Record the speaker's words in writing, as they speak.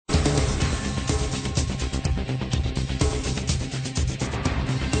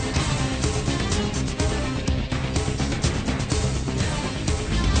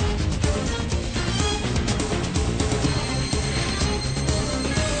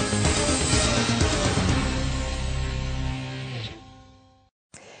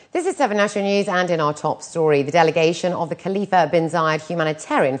This is 7 National News, and in our top story, the delegation of the Khalifa bin Zayed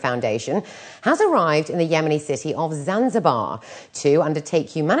Humanitarian Foundation has arrived in the Yemeni city of Zanzibar to undertake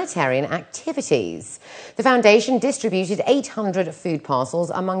humanitarian activities. The foundation distributed 800 food parcels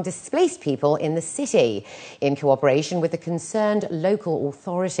among displaced people in the city, in cooperation with the concerned local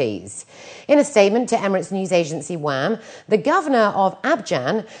authorities. In a statement to Emirates news agency WAM, the governor of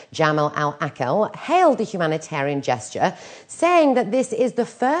Abjan, Jamal Al-Akel, hailed the humanitarian gesture, saying that this is the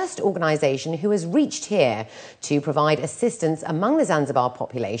first organisation who has reached here to provide assistance among the Zanzibar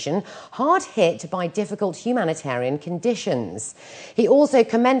population hard hit by difficult humanitarian conditions. He also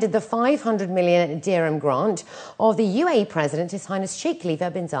commended the 500 million dirham grant of the UAE President, His Highness Sheikh Khalifa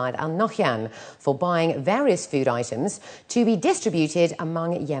bin Zayed Al Nahyan, for buying various food items to be distributed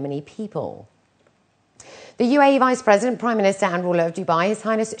among Yemeni people. The UAE Vice President, Prime Minister and ruler of Dubai, His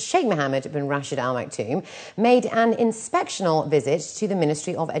Highness Sheikh Mohammed bin Rashid Al Maktoum, made an inspectional visit to the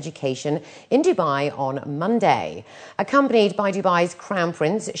Ministry of Education in Dubai on Monday. Accompanied by Dubai's Crown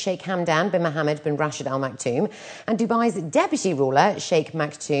Prince, Sheikh Hamdan bin Mohammed bin Rashid Al Maktoum, and Dubai's Deputy Ruler, Sheikh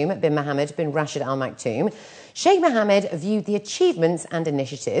Maktoum bin Mohammed bin Rashid Al Maktoum, Sheikh Mohammed viewed the achievements and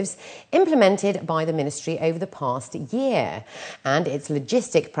initiatives implemented by the ministry over the past year and its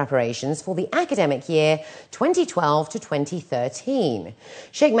logistic preparations for the academic year 2012 to 2013.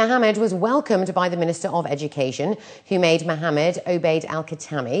 Sheikh Mohammed was welcomed by the Minister of Education, Humaid Mohammed Obaid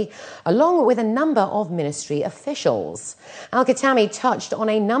Al-Khatami, along with a number of ministry officials. Al-Khatami touched on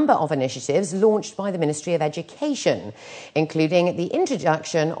a number of initiatives launched by the Ministry of Education, including the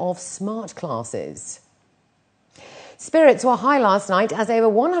introduction of smart classes. Spirits were high last night as over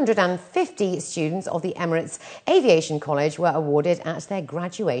 150 students of the Emirates Aviation College were awarded at their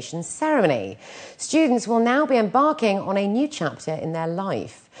graduation ceremony. Students will now be embarking on a new chapter in their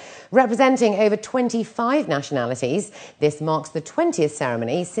life. Representing over 25 nationalities, this marks the 20th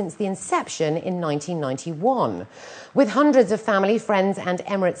ceremony since the inception in 1991. With hundreds of family, friends and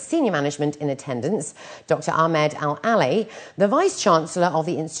Emirates senior management in attendance, Dr. Ahmed Al-Ali, the Vice-Chancellor of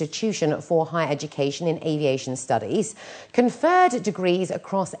the Institution for Higher Education in Aviation Studies, conferred degrees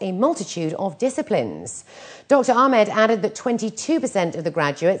across a multitude of disciplines. Dr. Ahmed added that 22% of the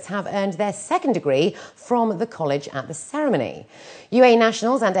graduates have earned their second degree from the college at the ceremony. UAE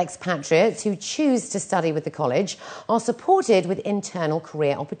nationals and expatriates who choose to study with the college are supported with internal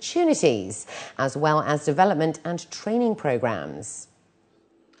career opportunities, as well as development and training programs.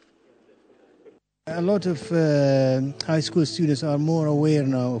 A lot of high school students are more aware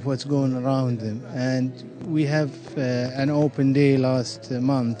now of what's going around them, and we have an open day last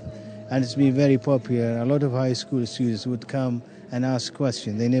month, and it's been very popular. A lot of high school students would come and ask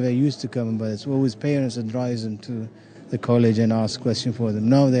questions. They never used to come, but it's always parents that drive them to the college and ask questions for them.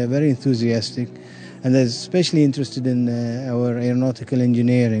 Now they're very enthusiastic, and they're especially interested in our aeronautical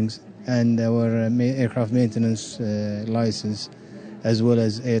engineering and our aircraft maintenance license, as well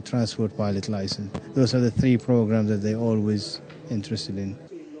as air transport pilot license. Those are the three programs that they're always interested in.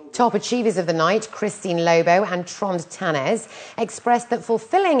 Top achievers of the night, Christine Lobo and Trond Tannes, expressed that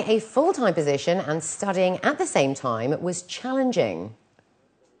fulfilling a full-time position and studying at the same time was challenging.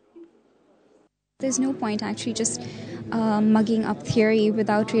 There's no point actually just mugging up theory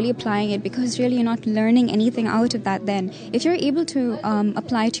without really applying it, because really you're not learning anything out of that then. If you're able to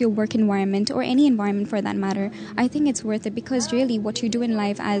apply to your work environment, or any environment for that matter, I think it's worth it, because really what you do in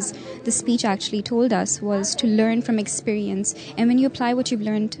life, as the speech actually told us, was to learn from experience. And when you apply what you've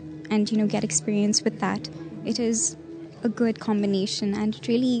learned and, get experience with that, it is a good combination, and it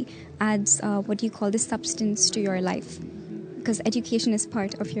really adds what you call the substance to your life, because education is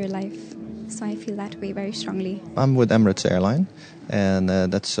part of your life. So I feel that way very strongly. I'm with Emirates Airline, and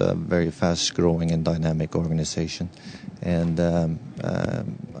that's a very fast-growing and dynamic organization. And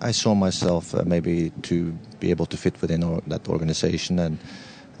I saw myself maybe to be able to fit within that organization,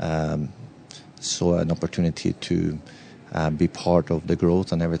 and saw an opportunity to be part of the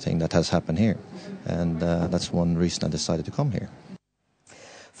growth and everything that has happened here. And that's one reason I decided to come here.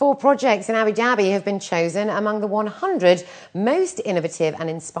 4 projects in Abu Dhabi have been chosen among the 100 most innovative and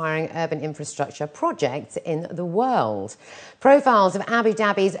inspiring urban infrastructure projects in the world. Profiles of Abu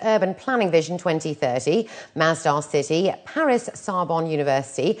Dhabi's Urban Planning Vision 2030, Masdar City, Paris Sorbonne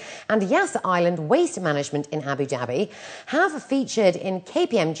University and Yas Island Waste Management in Abu Dhabi have featured in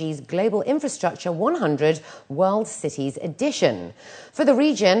KPMG's Global Infrastructure 100 World Cities edition. For the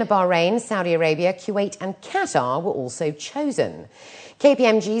region, Bahrain, Saudi Arabia, Kuwait and Qatar were also chosen.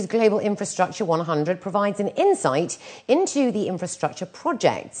 KPMG Energy's Global Infrastructure 100 provides an insight into the infrastructure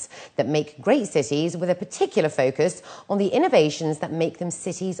projects that make great cities, with a particular focus on the innovations that make them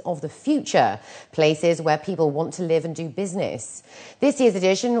cities of the future, places where people want to live and do business. This year's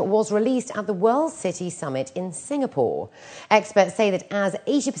edition was released at the World City Summit in Singapore. Experts say that as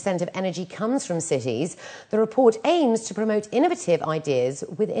 80% of energy comes from cities, the report aims to promote innovative ideas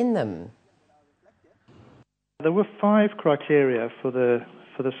within them. There were 5 criteria for the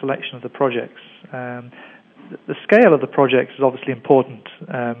selection of the projects. The scale of the projects is obviously important,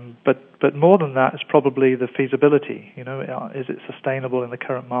 but more than that is probably the feasibility. You know, is it sustainable in the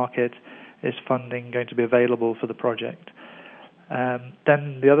current market? Is funding going to be available for the project?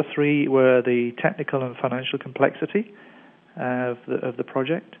 Then the other 3 were the technical and financial complexity of the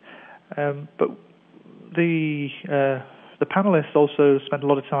project. But the panelists also spent a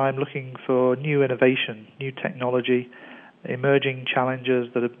lot of time looking for new innovation, new technology, emerging challenges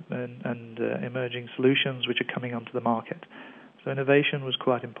and emerging solutions which are coming onto the market. So innovation was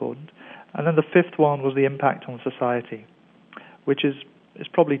quite important. And then the 5th one was the impact on society, which is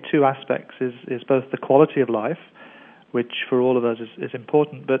probably 2 aspects, is both the quality of life, which for all of us is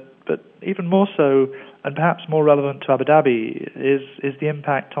important, but even more so, and perhaps more relevant to Abu Dhabi, is the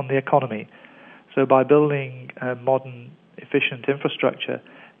impact on the economy. So by building modern, efficient infrastructure,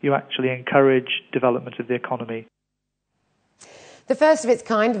 you actually encourage development of the economy. The first of its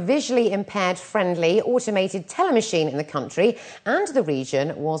kind, visually impaired friendly automated teller machine in the country and the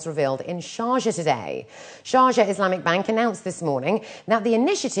region was revealed in Sharjah today. Sharjah Islamic Bank announced this morning that the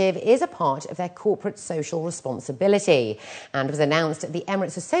initiative is a part of their corporate social responsibility and was announced at the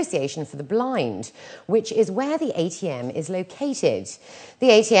Emirates Association for the Blind, which is where the ATM is located.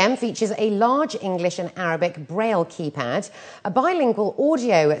 The ATM features a large English and Arabic braille keypad, a bilingual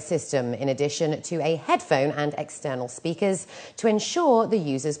audio system in addition to a headphone and external speakers to ensure the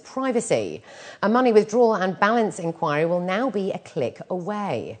user's privacy. A money withdrawal and balance inquiry will now be a click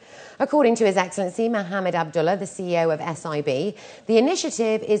away. According to His Excellency Mohammed Abdullah, the CEO of SIB, the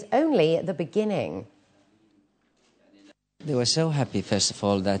initiative is only the beginning. They were so happy, first of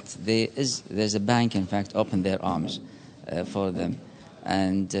all, that there's a bank, in fact, opened their arms for them.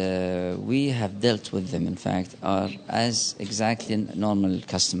 And we have dealt with them, in fact, as exactly normal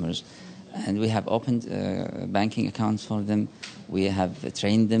customers. And we have opened banking accounts for them. We have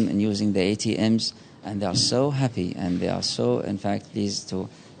trained them in using the ATMs, and they are so happy, and they are so, in fact, pleased to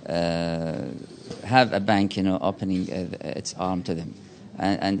have a bank, opening its arm to them.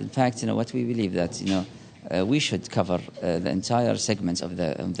 And in fact, what we believe that, we should cover the entire segments of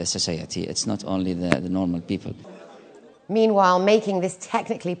the society. It's not only the normal people. Meanwhile, making this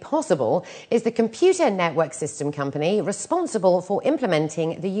technically possible is the computer network system company responsible for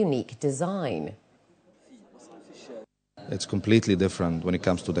implementing the unique design. It's completely different when it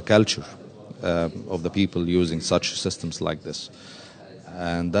comes to the culture of the people using such systems like this.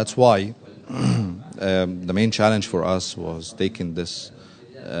 And that's why the main challenge for us was taking this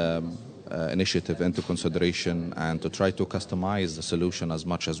initiative into consideration and to try to customize the solution as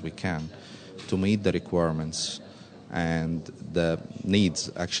much as we can to meet the requirements and the needs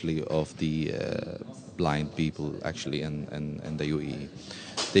actually of the blind people actually in the UAE.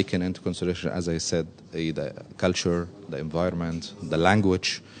 Taken into consideration, as I said, the culture, the environment, the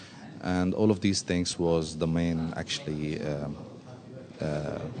language, and all of these things was the main actually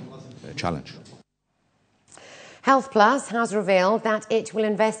challenge. Health Plus has revealed that it will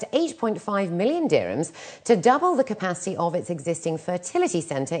invest 8.5 million dirhams to double the capacity of its existing fertility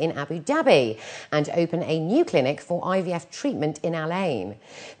centre in Abu Dhabi and open a new clinic for IVF treatment in Al Ain.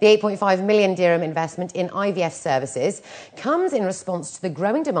 The 8.5 million dirham investment in IVF services comes in response to the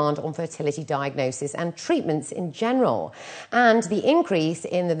growing demand on fertility diagnosis and treatments in general, and the increase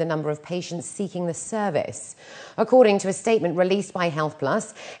in the number of patients seeking the service. According to a statement released by Health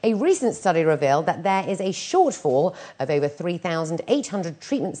Plus, a recent study revealed that there is a shortfall of over 3,800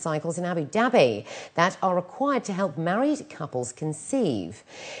 treatment cycles in Abu Dhabi that are required to help married couples conceive.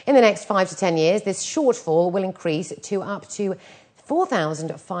 In the next 5 to 10 years, this shortfall will increase to up to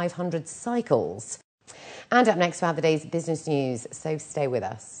 4,500 cycles. And up next, we have the day's business news, so stay with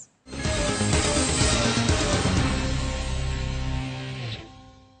us.